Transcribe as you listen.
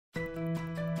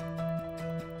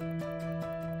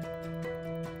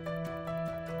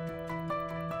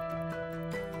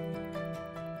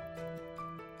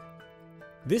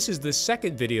This is the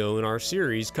second video in our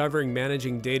series covering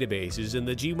managing databases in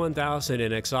the G1000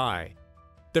 NXI.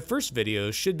 The first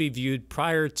video should be viewed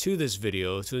prior to this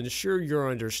video to ensure your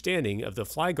understanding of the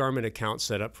Flygarment account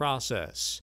setup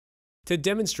process. To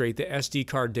demonstrate the SD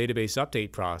card database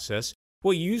update process,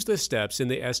 we'll use the steps in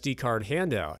the SD card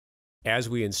handout as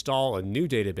we install a new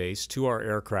database to our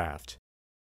aircraft.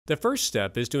 The first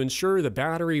step is to ensure the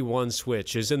battery 1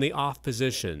 switch is in the off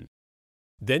position.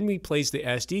 Then we place the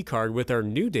SD card with our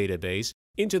new database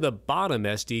into the bottom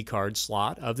SD card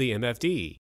slot of the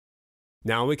MFD.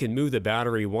 Now we can move the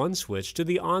battery 1 switch to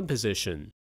the on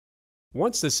position.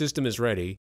 Once the system is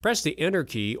ready, press the Enter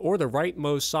key or the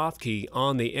rightmost soft key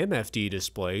on the MFD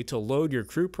display to load your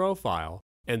crew profile,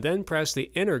 and then press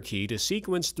the Enter key to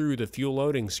sequence through the fuel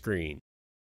loading screen.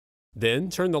 Then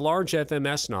turn the large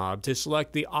FMS knob to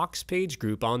select the aux page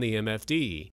group on the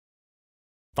MFD,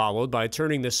 followed by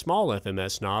turning the small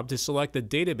FMS knob to select the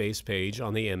database page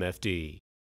on the MFD.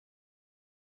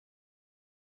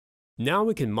 Now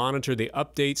we can monitor the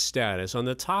update status on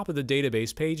the top of the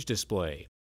database page display.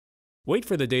 Wait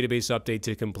for the database update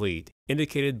to complete,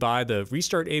 indicated by the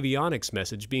Restart Avionics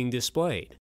message being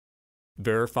displayed.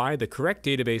 Verify the correct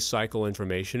database cycle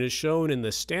information is shown in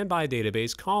the Standby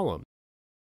Database column.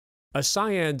 A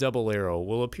cyan double arrow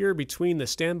will appear between the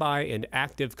Standby and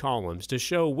Active columns to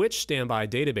show which standby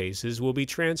databases will be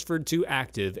transferred to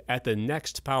active at the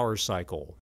next power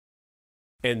cycle.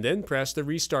 And then press the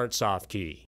Restart soft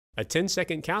key. A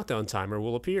 10-second countdown timer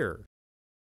will appear.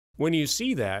 When you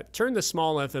see that, turn the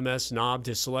small FMS knob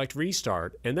to select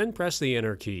Restart and then press the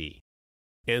Enter key.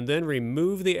 And then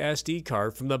remove the SD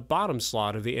card from the bottom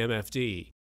slot of the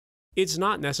MFD. It's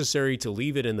not necessary to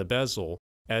leave it in the bezel,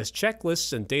 as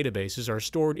checklists and databases are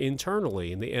stored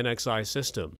internally in the NXI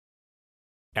system.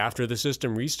 After the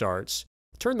system restarts,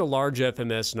 turn the large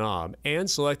FMS knob and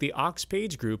select the aux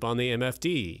page group on the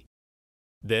MFD.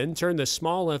 Then turn the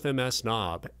small FMS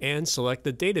knob and select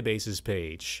the databases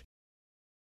page.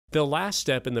 The last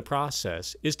step in the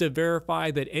process is to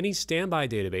verify that any standby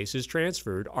databases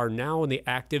transferred are now in the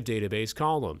active database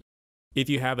column. If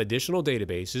you have additional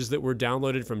databases that were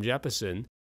downloaded from Jeppesen,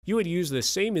 you would use the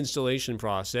same installation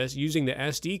process using the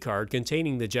SD card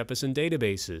containing the Jeppesen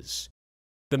databases.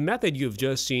 The method you've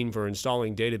just seen for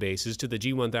installing databases to the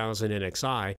G1000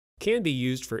 NXI can be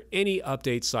used for any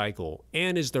update cycle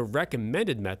and is the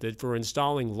recommended method for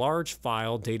installing large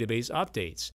file database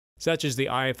updates, such as the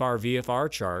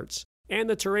IFR-VFR charts and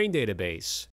the terrain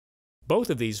database. Both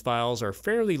of these files are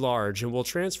fairly large and will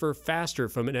transfer faster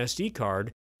from an SD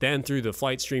card than through the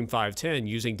FlightStream 510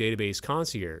 using Database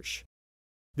Concierge.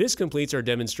 This completes our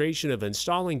demonstration of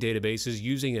installing databases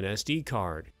using an SD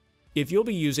card. If you'll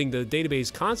be using the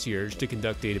Database Concierge to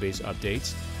conduct database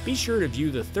updates, be sure to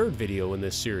view the third video in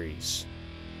this series.